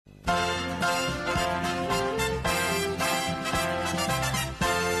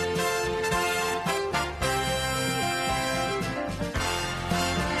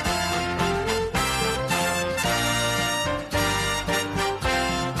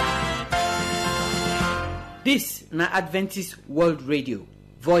This na Adventist World Radio,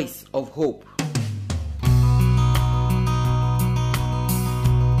 Voice of Hope.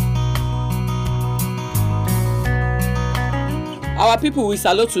 Our people, we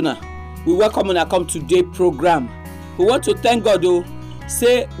salute una. We welcome una come today program. We want to thank God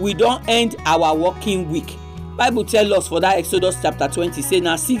say we don't end our working week. Bible tell us for that Exodus chapter 20, say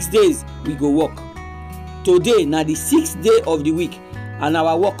na 6 days we go work. Today na the 6th day of the week and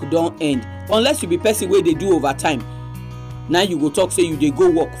our work don't end. Unless you be person where they do overtime. Now you go talk say you dey go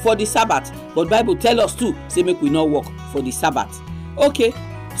work for the Sabbath. But Bible tell us too, say make we not work for the Sabbath. Okay,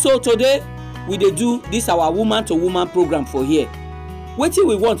 so today we dey do this our woman to woman program for here. Wetin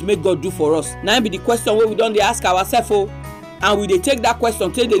we want make God do for us? Now be the question where we don't dey ask ourselves and we dey take that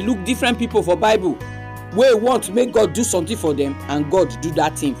question till they look different people for Bible. We want make God do something for them and God do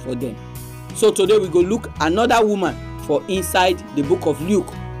that thing for them. So today we go look another woman for inside the book of Luke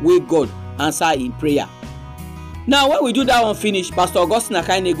where God answer in prayer. Now when we do that one finish, Pastor Augustine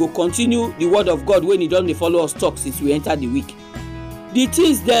Akaine go continue the word of God when he done dey follow us talk since we enter the week. The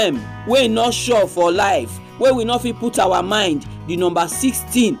things them we not sure for life, where we not fit put our mind, the number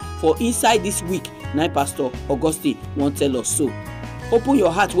 16 for inside this week. Now Pastor Augustine won't tell us so. Open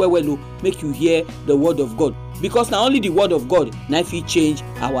your heart well, make you hear the word of God. Because not only the word of God now fit change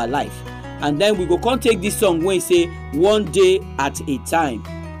our life. And then we go come take this song when say one day at a time.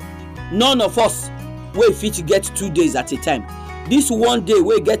 None of us will fit get 2 days at a time. This one day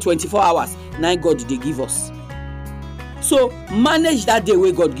we get 24 hours. Now God they give us. So manage that day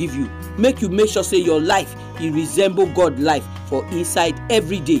where God give you. Make sure say your life it resemble God life for inside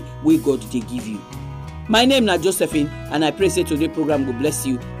every day where God they give you. My name is Josephine and I pray say today program will bless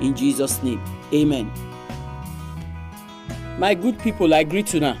you in Jesus' name. Amen. My good people, I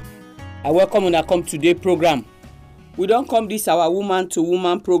greet you now. I welcome when I come today program. We don't come this our woman to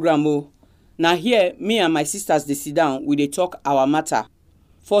woman program. Now here, me and my sisters they sit down, we they talk our matter.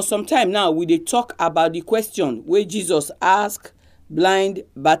 For some time now, we they talk about the question where Jesus asked blind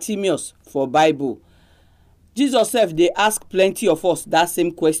Bartimaeus for Bible. Jesus self they ask plenty of us that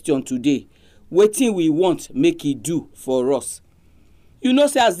same question today. Wetin we want make he do for us. You know,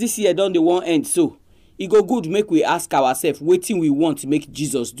 say as this year done the one end, so it go good make we ask ourselves wetin we want make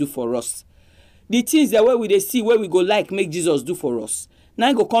Jesus do for us. The things that way we they see where we go like make Jesus do for us.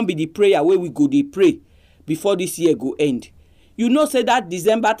 Now go come be the prayer where we go they pray before this year go end. You know, say that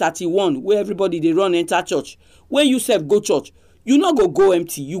December 31 where everybody they run enter church. When you self go church, you not go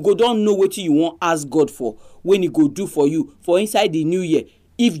empty. You go don't know what you want ask God for when he go do for you for inside the new year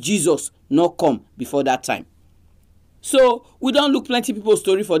if Jesus not come before that time. So we don't look plenty people's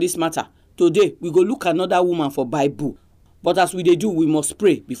story for this matter. Today we go look another woman for Bible. But as we do, we must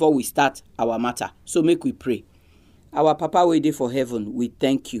pray before we start our matter. So make we pray. Our Papa we dey for heaven, we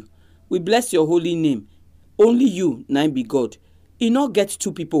thank you. We bless your holy name. Only you, nine be God. It not get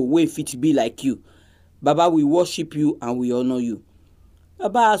two people wey fit be like you. Baba, we worship you and we honor you.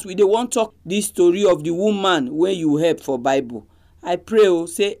 Baba, as we dey want talk this story of the woman when you help for Bible, I pray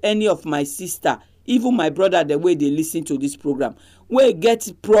say any of my sister, even my brother, the way they listen to this program, wey get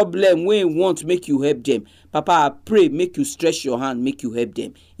problem, wey want make you help them. Papa, I pray make you stretch your hand, make you help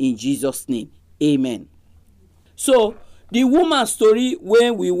them. In Jesus' name, amen. So, the woman story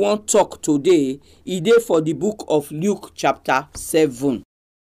when we want talk today, is there for the book of Luke chapter 7,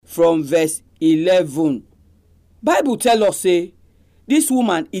 from verse 11. Bible tell us say, this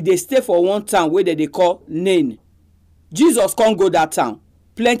woman, they stay for one town where they call Nain. Jesus can't go that town.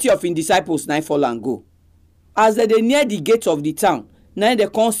 Plenty of his disciples now fall and go. As they near the gate of the town, now they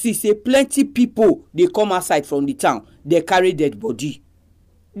can see say plenty people they come outside from the town. They carry dead body.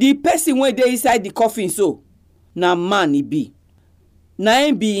 The person when they inside the coffin so, na man he be. Na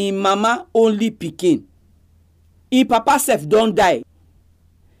him be him mama only pikin. Him papa self don't die.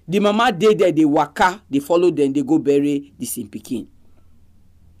 The mama dey there, they waka, they follow them, they go bury the same pikin.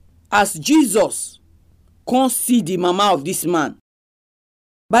 As Jesus can't see the mama of this man,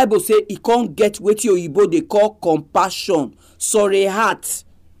 Bible say he can't get wetin oyibo they call compassion, sorry heart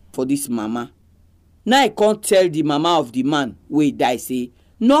for this mama. Now he can't tell the mama of the man where he die say,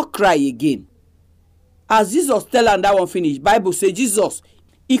 not cry again. As Jesus tell am that one finish, Bible say Jesus,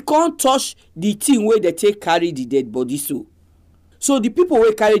 he can't touch the thing where they take carry the dead body so. So the people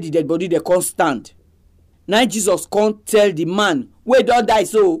where carry the dead body, they can't stand. Now Jesus can't tell the man where don't die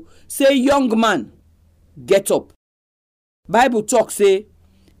so, say young man, get up. Bible talk say,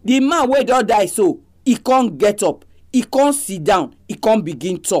 the man where don't die so, he can't get up, he can't sit down, he can't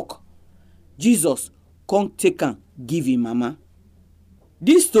begin talk. Jesus can't take and give him mama.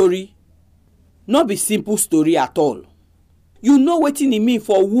 This story not be simple story at all. You know wetin e mean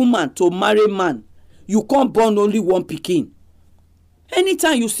for woman to marry man you can't born only one pikin.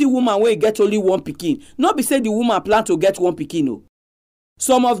 Anytime you see woman wey get only one pikin, not be say the woman plan to get one pikin o.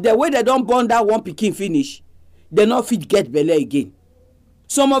 Some of them wey they don born that one pikin finish, they not fit get belle again.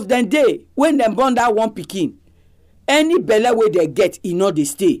 Some of them dey when dem born that one pikin, any belle wey they get, e no dey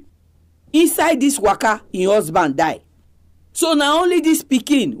stay. Inside this waka, im husband die. So na only this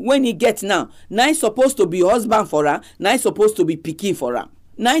pikin when he get now, na im supposed to be husband for am, na im supposed to be pikin for am.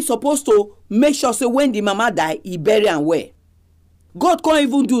 Na im supposed to make sure say when the mama die, he bury am well. God can't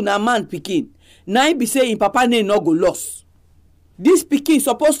even do na man pikin. Na im be say im papa name no go lost. This pikin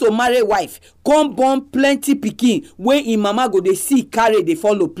supposed to marry wife, come born plenty pikin when im mama go dey see carry dey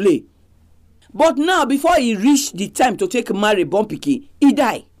follow play. But now before he reach the time to take marry born pikin, he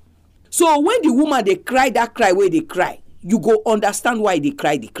die. So when the woman dey cry that cry wey dey cry, you go understand why they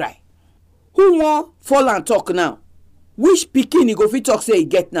cry the cry. Who wan fall and talk now? Which pikin he go fit talk say he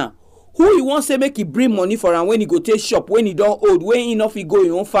get now? Who he wan say make he bring money for am when he go take shop, when he don old, when he no fit go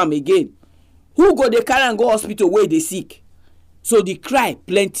him own farm again? Who go dey carry am go hospital wey dey sick? So the cry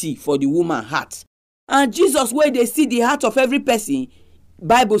plenty for the woman heart. And Jesus wey dey see the heart of every person,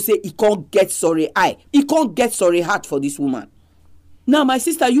 Bible say he can't get sorry eye. He can't get sorry heart for this woman. Now my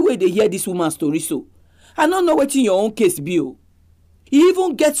sister, you wey dey hear this woman story so, I don't know wetin your own case be o. E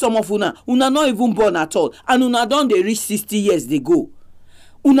even get some of una not even born at all, and una don dey reach 60 years dey go.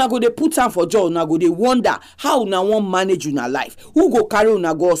 Una go dey put am for jaw, una go dey wonder how una wan manage una life. Who go carry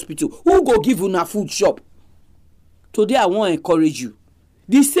una go hospital? Who go give una food chop? Today I wan encourage you.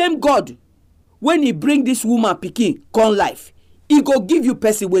 The same God when he bring this woman pikin come life, he go give you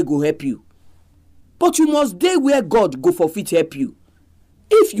person wey go help you. But you must dey where God go for fit help you.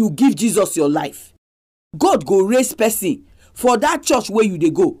 If you give Jesus your life, God go raise person for that church where you dey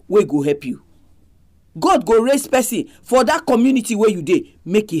go, wey go help you. God go raise person for that community where you dey,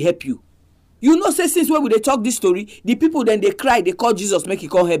 make he help you. You know say since when we dey talk this story, the people then they cry, they call Jesus make he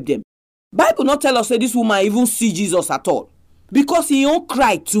come help them. Bible not tell us say this woman even see Jesus at all, because he don't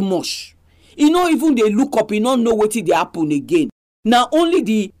cry too much. He no even they look up, he don't know what dey happen again. Now only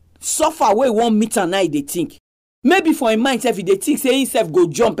the suffer wey won't meet and now they think. Maybe for him mind self, he dey think say himself go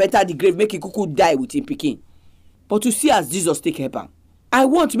jump enter the grave, make he cuckoo die with him pikin. But to see as Jesus take help am, I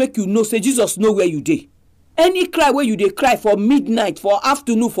want to make you know say Jesus know where you dey. Any cry where you dey cry for midnight, for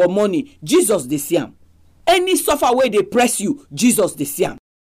afternoon, for morning, Jesus dey see am. Any suffer where they press you, Jesus dey see am.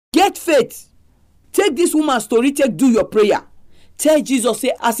 Get faith. Take this woman's story, take do your prayer. Tell Jesus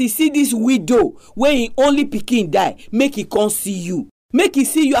say as he see this widow where he only pikin die, make he come see you. Make he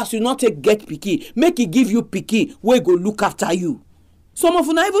see you as you not take get pikin. Make he give you pikin where go look after you. Some of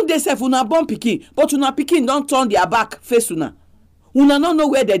una even dey self una born pikin, but una pikin don't turn their back face una. Una not know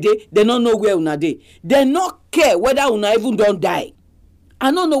where they dey, they don't know where una dey. They not care whether una even don't die.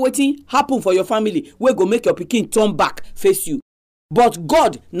 I don't know wetin happen for your family where go make your pikin turn back face you. But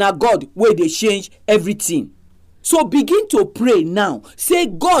God na God where they change everything. So begin to pray now. Say,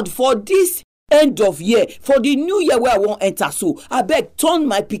 God, for this end of year, for the new year where I won't enter, so I beg, turn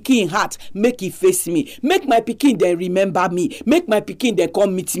my pikin heart, make it face me. Make my pikin then remember me. Make my pikin then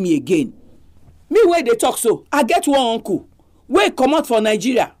come meet me again. Me where they talk so, I get one uncle wey come out for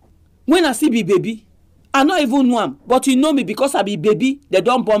Nigeria. When I see be baby, I not even know him, but he know me because I be baby. They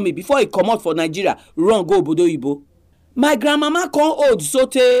don't born me before he come out for Nigeria. Run go Obodo Ibo. My grandmama come old so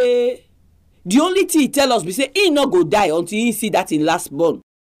the only thing he tell us be say he not go die until he see that in last born.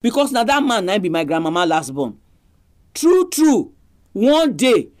 Because now that man now be my grandmama last born. True. One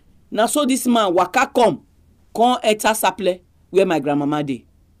day, now so this man waka come enter Saple where my grandmama dey.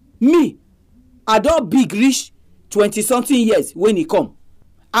 Me, I don big reach 20-something years when he come.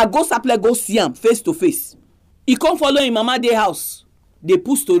 I go Saple go see him face to face. He come follow him mama dey house. They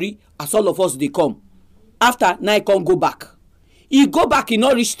put story as all of us they come. After now he come go back. He go back, he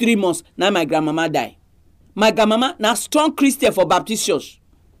not reach 3 months. Now my grandmama die. My grandmama na strong Christian for Baptist church.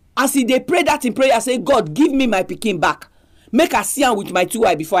 As he dey pray that in prayer, say, God, give me my pikin back. Make I see him with my 2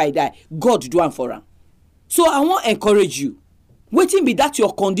 eyes before I die. God do am for am. So I want encourage you. Wetin be that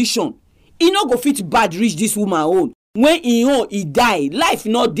your condition? He no go fit bad reach this woman own. When he own, he die. Life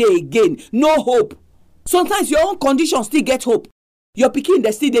not there again. No hope. Sometimes your own condition still get hope. Your pikin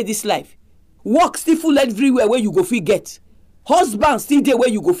they still dey this life. Work still full everywhere where you go fit get. Husband still there where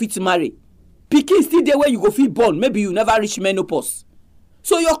you go fit marry. Pikin still there where you go fit born. Maybe you never reach menopause.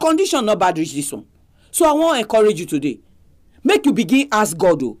 So your condition not bad reach this one. So I want to encourage you today. Make you begin ask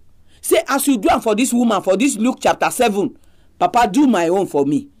God. Oh. Say as you do am for this woman, for this Luke chapter 7, Papa do my own for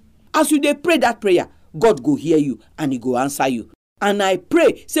me. As you dey pray that prayer, God go hear you and he go answer you. And I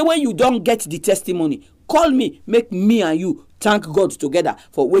pray, say when you don't get the testimony, call me, make me and you thank God together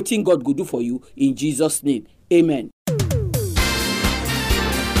for wetin God go do for you in Jesus' name. Amen.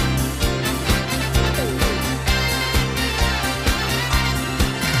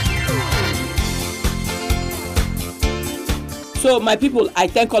 So my people, I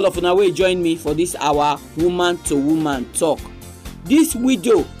thank all of una wey join me for this our woman to woman talk. This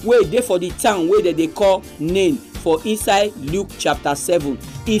widow wey dey for the town wey dem dey call Nain for inside Luke chapter 7.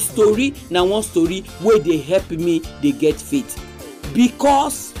 E story na one story wey dey help me dey get faith,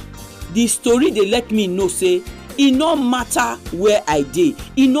 because the story dey let me know say e no matter where I dey,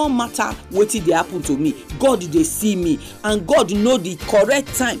 e no matter wetin dey happen to me, God dey see me, and God know the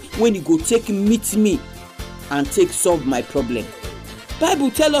correct time when He go take meet me and take solve my problem. Bible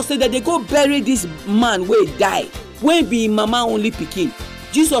tell us say that they go bury this man wey die, wey be mama only pikin.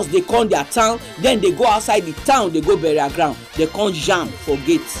 Jesus dey come their town, then they go outside the town, they go bury her ground, they come jam for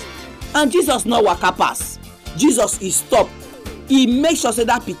gates, and Jesus no waka pass. Jesus is stop. He make sure say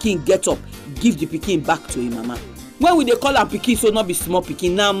that pikin get up, give the pikin back to him mama. When we dey call am pikin, so not be small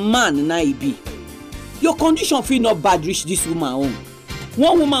pikin, na man na he be. Your condition fit not bad reach this woman own.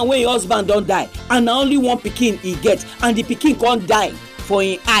 One woman wey her husband don die, and na only one pikin he get, and the pikin come die for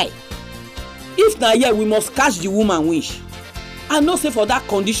him eye. If na here, we must catch the woman wish. I know say for that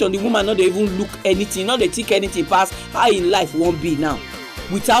condition, the woman no dey even look anything, no dey think anything pass how him life wan be now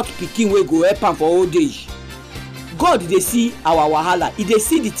without pikin wey go help am for old age. God dey see our wahala. He dey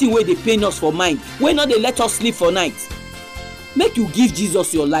see the thing wey dey pain us for mind, wey no dey let us sleep for night. Make you give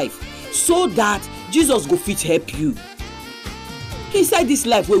Jesus your life, so that Jesus go fit help you inside this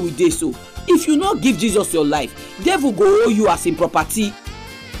life wey we dey. So if you no give Jesus your life, devil go owe you as in property,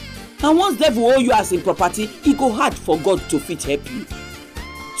 and once devil owe you as in property, e go hard for God to fit help you.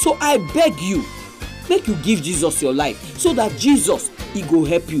 So I beg you, make you give Jesus your life, so that Jesus, He go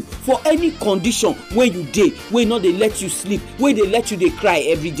help you for any condition wey you dey, wey no dey let you sleep, wey dey let you dey cry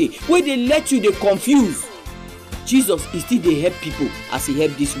every day, wey dey let you dey confuse. Jesus, He still dey help people as He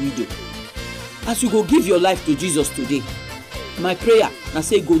help this widow. As you go give your life to Jesus today, my prayer na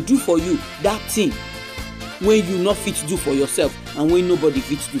say go do for you that thing wey you no fit do for yourself, and wey nobody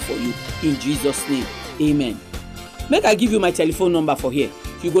fit do for you, in Jesus' name. Amen. Make I give you my telephone number for here.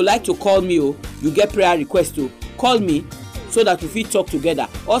 If you go like to call me, or you get prayer request, to call me so that we fit talk together,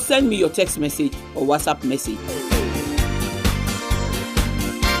 or send me your text message or WhatsApp message.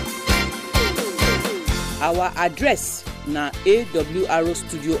 Our address na AWR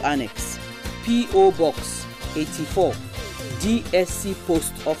Studio Annex, P.O. Box 84, DSC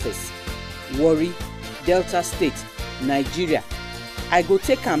Post Office, Warri, Delta State, Nigeria. I go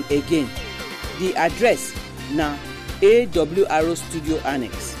take am again. The address na AWR Studio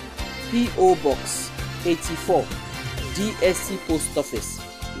Annex, P.O. Box 84, DSC Post Office,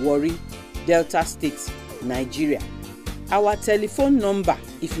 Warri, Delta State, Nigeria. Our telephone number,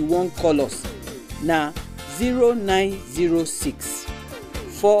 if you wan call us, na 0906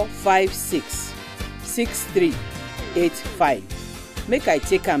 456 6385. Make I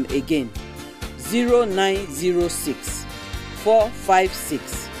take am again. 0906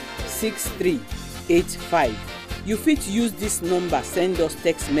 456 6385. You fit use this number send us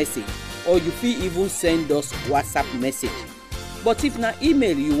text message, or you fit even send us WhatsApp message. But if na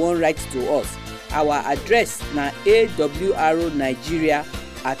email you wan write to us, our address na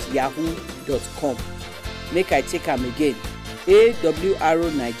awrnigeria@yahoo.com. Make I take am again.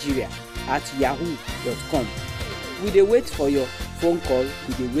 awrnigeria@yahoo.com. We dey wait for your phone call,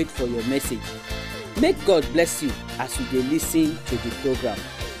 we dey wait for your message. Make God bless you as you dey listen to the program.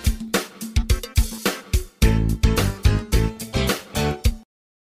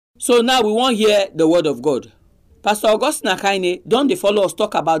 So now we wan hear the word of God. Pastor Augustine Akaine don dey follow us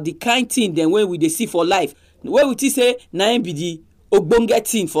talk about the kind thing dem wey we dey see for life, wey we think say na im be the ogbonge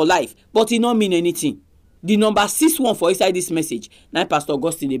thing for life, but e no mean anything. The number 6 one for inside this message, na Pastor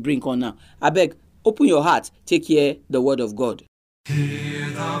Augustine dey bring on now. Abeg, open your heart, take hear the word of God. Hear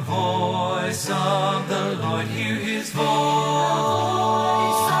the voice of the Lord, hear His voice.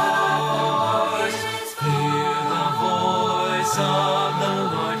 Hear the voice of the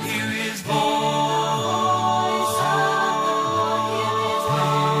Lord, hear His voice.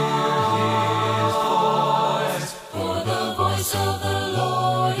 Hear His voice. For the voice of the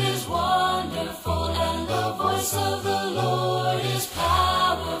Lord is wonderful, and the voice of the Lord is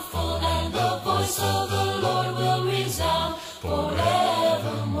powerful, and the voice of the Lord will resound forevermore.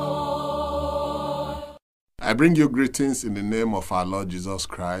 I bring you greetings in the name of our Lord Jesus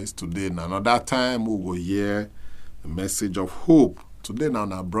Christ. Today, in another time, we will hear the message of hope. Today, now,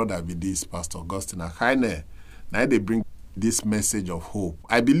 our brother with this, Pastor Augustine Akaine. Now, they bring this message of hope.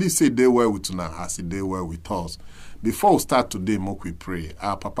 I believe say they were with us as they were with us. Before we start today, make we pray.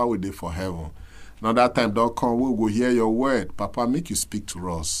 Our Papa will dey for heaven. Now that time don't come, we will hear your word. Papa, make you speak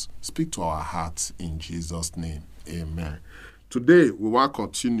to us. Speak to our hearts in Jesus' name. Amen. Today, we want to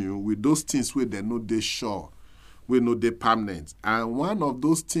continue with those things where they know they sure, we know they permanent. And one of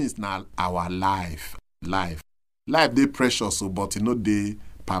those things now, our life. Life they precious, but you know they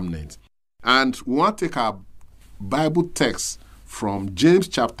permanent. And we want to take our Bible text from James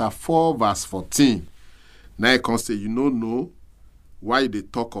chapter 4, verse 14. Now you can say, you don't know why they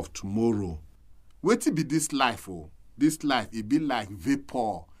talk of tomorrow. Wait till be this life, oh. This life, it be like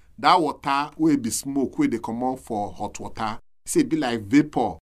vapor. That water will be smoke, where they come out for hot water. Say it be like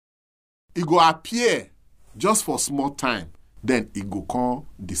vapor. It go appear just for small time. Then it go come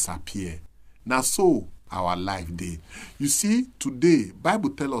disappear. Now so our life day. You see, today, Bible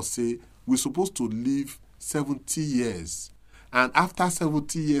tell us, say, we're supposed to live 70 years. And after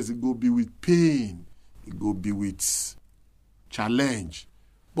 70 years, it go be with pain. It go be with challenge.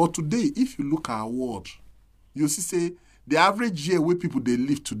 But today, if you look at our world, you see, say, the average year where people they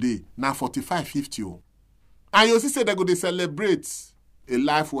live today, now 45, 50. And you see, say, they go to celebrate a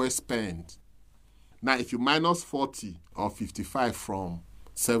life well spent. Now, if you minus 40 or 55 from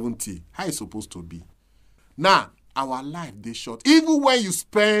 70, how is it supposed to be? Now, our life, they short. Even when you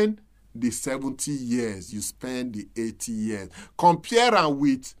spend the 70 years, you spend the 80 years. Compare them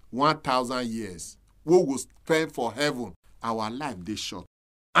with 1,000 years. We will spend for heaven. Our life, they short.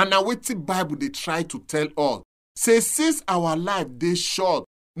 And now, with the Bible, they try to tell us. Say, since our life, they short,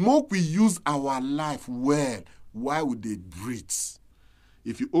 more we use our life well. Why would they breathe?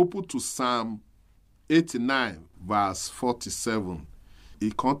 If you open to Psalm 89, verse 47,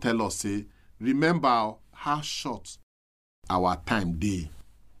 it can tell us, say, remember how short our time day.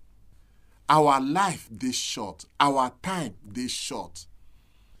 Our life they short. Our time they short.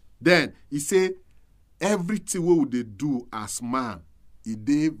 Then he say, everything we would they do as man, it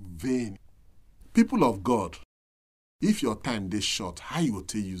they vain. People of God, if your time they short, how you will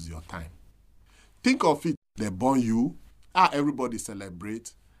take use your time? Think of it. They born you. Everybody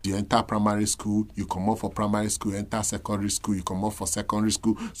celebrate. You enter primary school, you come out for primary school, enter secondary school, you come out for secondary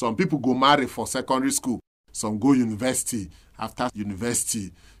school. Some people go marry for secondary school. Some go university. After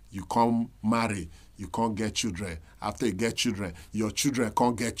university, you come marry. You can't get children. After you get children, your children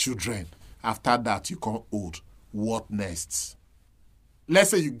can't get children. After that, you can't old. What next?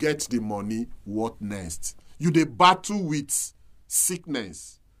 Let's say you get the money. What next? You dey battle with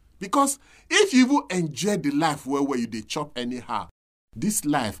sickness. Because if you even enjoy the life where you dey chop anyhow, this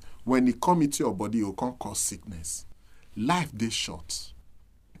life, when it come into your body, it can cause sickness. Life dey short.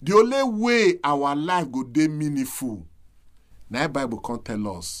 The only way our life go dey meaningful, now the Bible can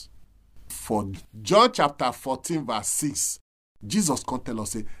tell us. For John chapter 14, verse 6, Jesus can tell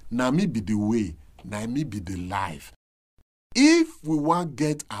us, say, na me be the way, na me be the life. If we want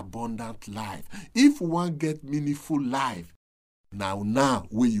get abundant life, if we want get meaningful life, now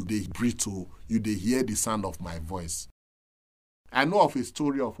where you dey breathe to, you dey hear the sound of my voice. I know of a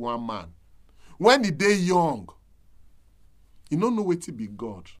story of one man. When he dey young, he don't know what to be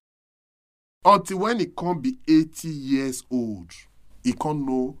God. Until when he can't be 80 years old, he can't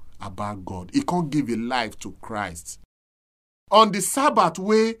know about God. He can't give a life to Christ. On the Sabbath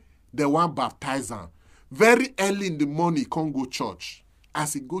way, they want baptize him. Very early in the morning, he can't go church.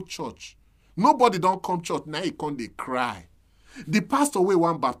 As he go church, nobody don't come church. Now he can't they cry. The pastor way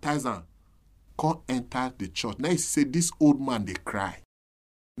want baptize him, can't enter the church. Now he say, this old man, they cry.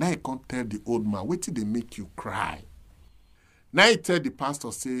 Now he can't tell the old man, wait till they make you cry. Now he tell the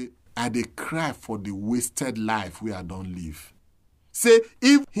pastor, say, I they cry for the wasted life we I don't live. Say,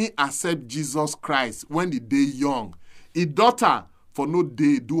 if he accept Jesus Christ when the day young, his daughter for no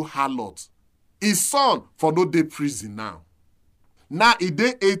day do harlot, his son for no day prison now. Now he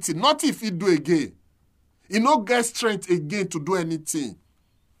day 80, not if he do again. He no get strength again to do anything.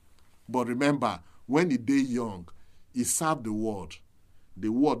 But remember, when he day young, he serve the word. The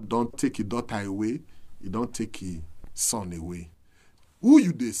word don't take his daughter away, he don't take his son away. Who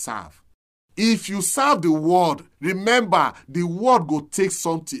you they serve? If you serve the word, remember, the word go take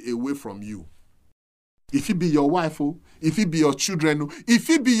something away from you. If it be your wife, if it be your children, if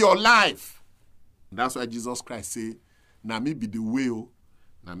it be your life. That's why Jesus Christ say, na me be the way,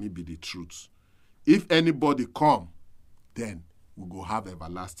 na me be the truth. If anybody come, then we go have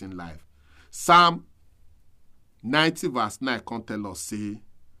everlasting life. Psalm 90 verse 9 can tell us, say,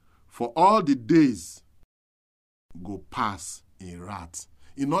 for all the days go pass in wrath.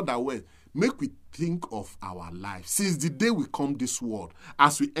 In other words, make we think of our life. Since the day we come this world,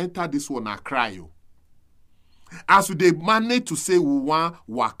 as we enter this world, na cry. As we dey manage to say we want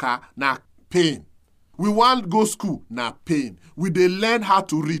waka, na pain. We want go school, na pain. We dey learn how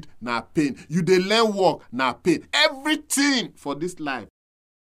to read, na pain. You dey learn work, na pain. Everything for this life,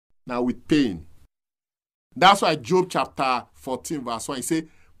 now with pain. That's why Job chapter 14 verse 1, he say,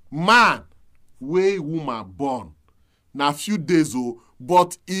 man, wey woman born, na few days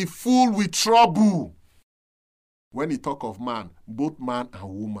but he full with trouble. When he talk of man, both man and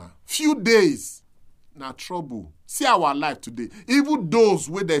woman, few days, na trouble. See our life today. Even those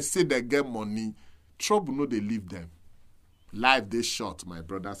where they say they get money, trouble no dey leave them. Life dey short, my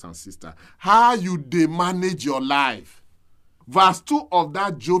brothers and sisters. How you dey manage your life? Verse 2 of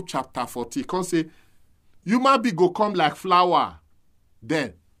that Job chapter 14 come say, human being go come like flower,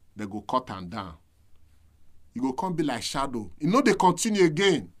 then they go cut am down. You go come be like shadow. You know they continue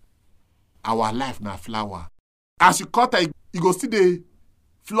again. Our life na flower. As you cut it, you go see the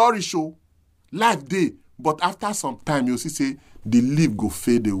flourish. Life dey, but after some time you see say the leaf go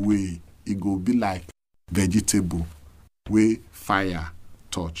fade away. It go be like vegetable where fire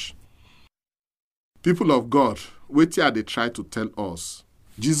touch. People of God, wetin they try to tell us.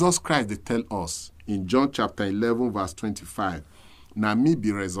 Jesus Christ they tell us in John chapter 11 verse 25, na me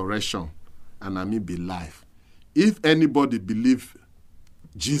be resurrection and na me be life. If anybody believe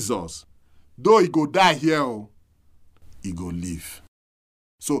Jesus, though he go die here, he go live.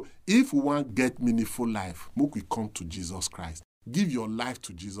 So if we want get meaningful life, make we come to Jesus Christ. Give your life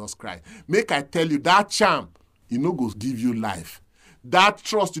to Jesus Christ. Make I tell you, that charm, he no go give you life. That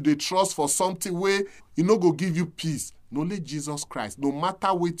trust, you dey trust for something where he no go give you peace. No, let Jesus Christ. No matter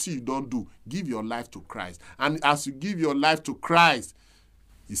what you don't do, give your life to Christ. And as you give your life to Christ,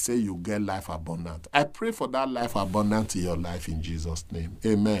 he say you get life abundant. I pray for that life abundant in your life in Jesus' name.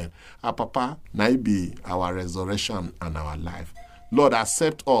 Amen. Our Papa, now it be our resurrection and our life. Lord,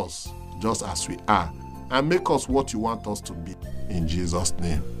 accept us just as we are and make us what you want us to be. In Jesus'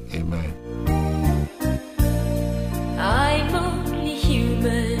 name, amen. I'm only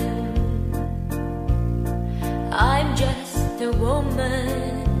human. I'm just a woman.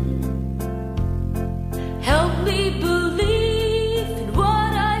 Help me believe in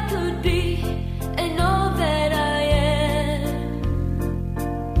what I could be and all that I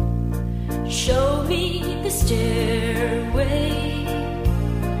am. Show me the stairway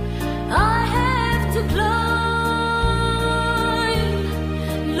I have to climb.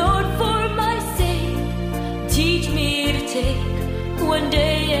 Lord, for my sake, teach me to take one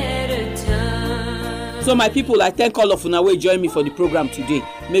day at a time. So my people, I thank all of una wey join me for the program today.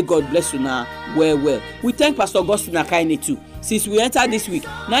 May God bless una well. We thank Pastor Augustine Akaine too. Since we enter this week,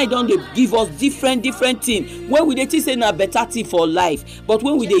 now he don dey give us different things. When we dey think say na better thing for life, but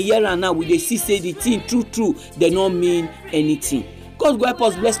when we dey hear am now, we dey see say the thing true, they no mean anything. God go help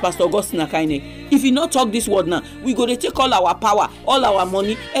us bless Pastor Augustine Akaine. If he not talk this word now, we go to take all our power, all our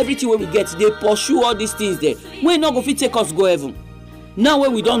money, everything wey we get, they pursue all these things there. We not go fit take us go heaven. Now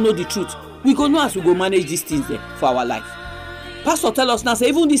when we don't know the truth, we go know as we go manage these things there for our life. Pastor tell us now, say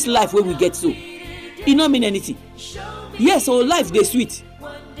even this life where we get so, it not mean anything. Yes, so life dey sweet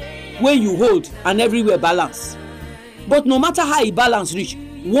when you hold and everywhere balance. But no matter how e balance reach,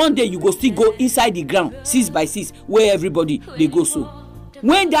 one day you go still go inside the ground 6 by 6 where everybody they go so.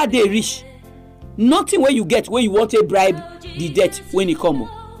 When that day reach, nothing where you get where you want to bribe the debt when it come.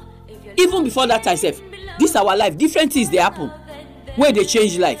 Even before that time sef, this our life, different things they happen where they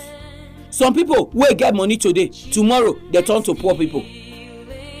change life. Some people wey get money today, tomorrow they turn to poor people.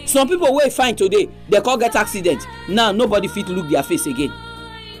 Some people wey fine today, they can't get accident. Now nobody fit look their face again.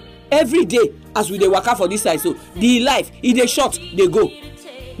 Every day as we dey waka for this side, so the life e dey short, they go.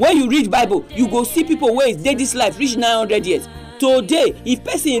 When you read Bible, you go see people wey dey this life reach 900 years. Today, if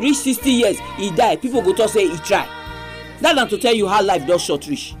person reach 60 years, he die. People go talk say he try. That na to tell you how life does short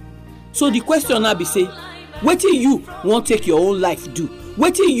reach. So the question now be say, wetin you wan take your own life do?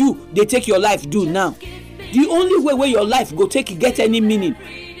 Wetin you dey take your life do now? The only way where your life go take get any meaning,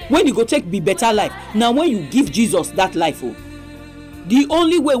 when you go take be better life, now when you give Jesus that life. Oh, the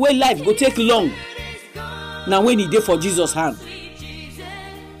only way where life go take long, now when he dey for Jesus hand.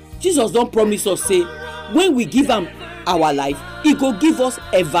 Jesus don't promise us say when we give him our life, he go give us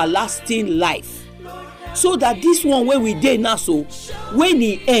everlasting life. So that this one where we dey now, so when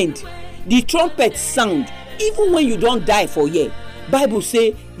he end, the trumpet sound, even when you don't die for year, Bible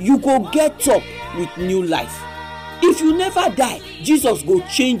say you go get up with new life. If you never die, Jesus go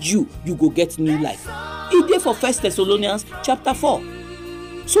change you, you go get new life. He dey for 1 Thessalonians chapter 4.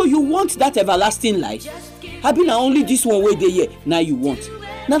 So you want that everlasting life? Have been only this one way dey here now you want.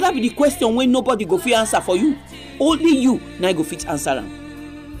 Now that be the question when nobody go fit answer for you. Only you now go fit answer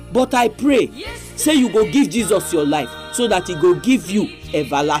am. But I pray, say you go give Jesus your life so that he go give you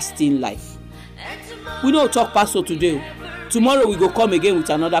everlasting life. We no talk pastor today o. Tomorrow we go come again with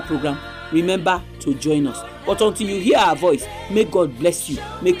another program. Remember to join us. But until you hear our voice, may God bless you,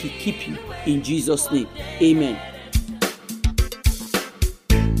 make He keep you in Jesus' name. Amen.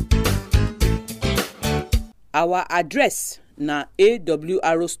 Our address na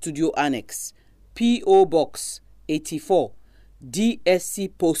AWR Studio Annex, P.O. Box 84, DSC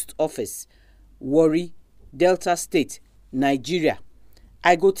Post Office, Warri, Delta State, Nigeria.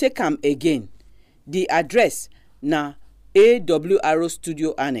 I go take am again. The address na AWR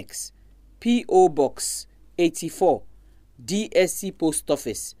Studio Annex, P.O. Box 84, DSC Post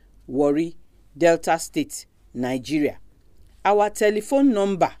Office, Warri, Delta State, Nigeria. Our telephone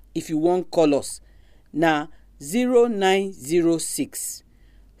number, if you want call us, na 0906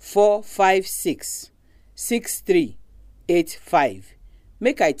 456 6385.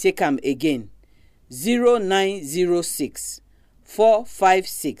 Make I take am again. 0906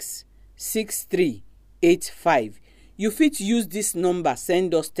 456 6385. You fit use this number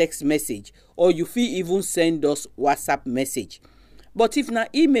send us text message, or you fit even send us WhatsApp message. But if na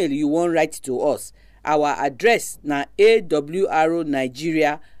email you wan write to us, our address na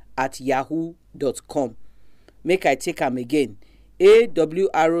awrnigeria@yahoo.com. Make I take am again.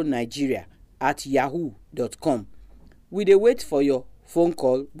 awrnigeria@yahoo.com. We dey wait for your phone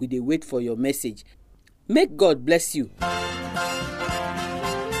call, we dey wait for your message. Make God bless you.